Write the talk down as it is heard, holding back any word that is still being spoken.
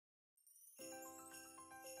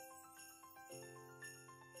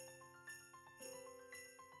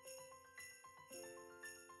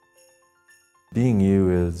Being you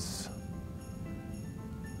is,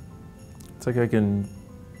 it's like I can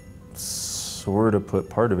sort of put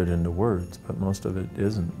part of it into words, but most of it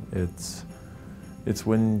isn't. It's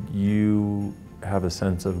when you have a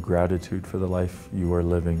sense of gratitude for the life you are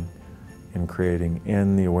living and creating,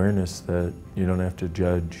 and the awareness that you don't have to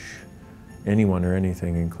judge anyone or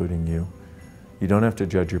anything, including you. You don't have to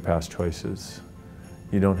judge your past choices.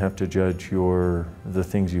 You don't have to judge the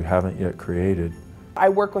things you haven't yet created. I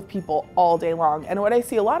work with people all day long, and what I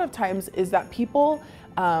see a lot of times is that people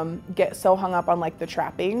get so hung up on like the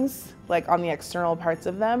trappings, like on the external parts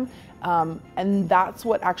of them, and that's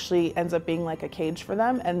what actually ends up being like a cage for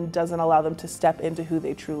them and doesn't allow them to step into who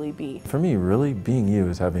they truly be. For me, really, being you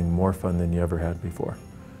is having more fun than you ever had before.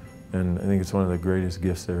 And I think it's one of the greatest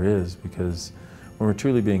gifts there is, because when we're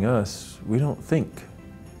truly being us, we don't think.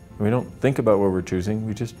 We don't think about what we're choosing,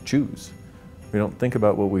 we just choose. We don't think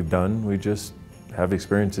about what we've done, we just have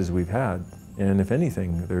experiences we've had. And if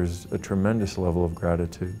anything, there's a tremendous level of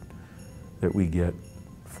gratitude that we get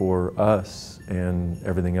for us and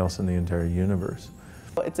everything else in the entire universe.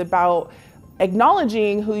 It's about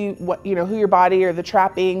acknowledging who your body or the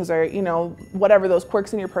trappings or whatever those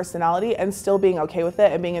quirks in your personality, and still being okay with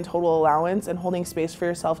it and being in total allowance and holding space for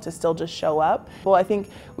yourself to still just show up. Well, I think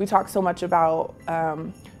we talk so much about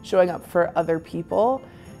showing up for other people,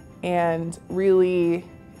 and really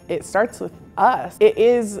it starts with us.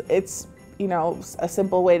 It's a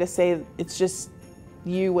simple way to say it's just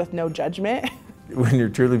you with no judgment. When you're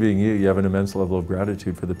truly being you, you have an immense level of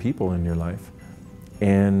gratitude for the people in your life.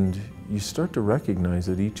 And you start to recognize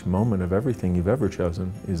that each moment of everything you've ever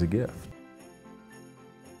chosen is a gift.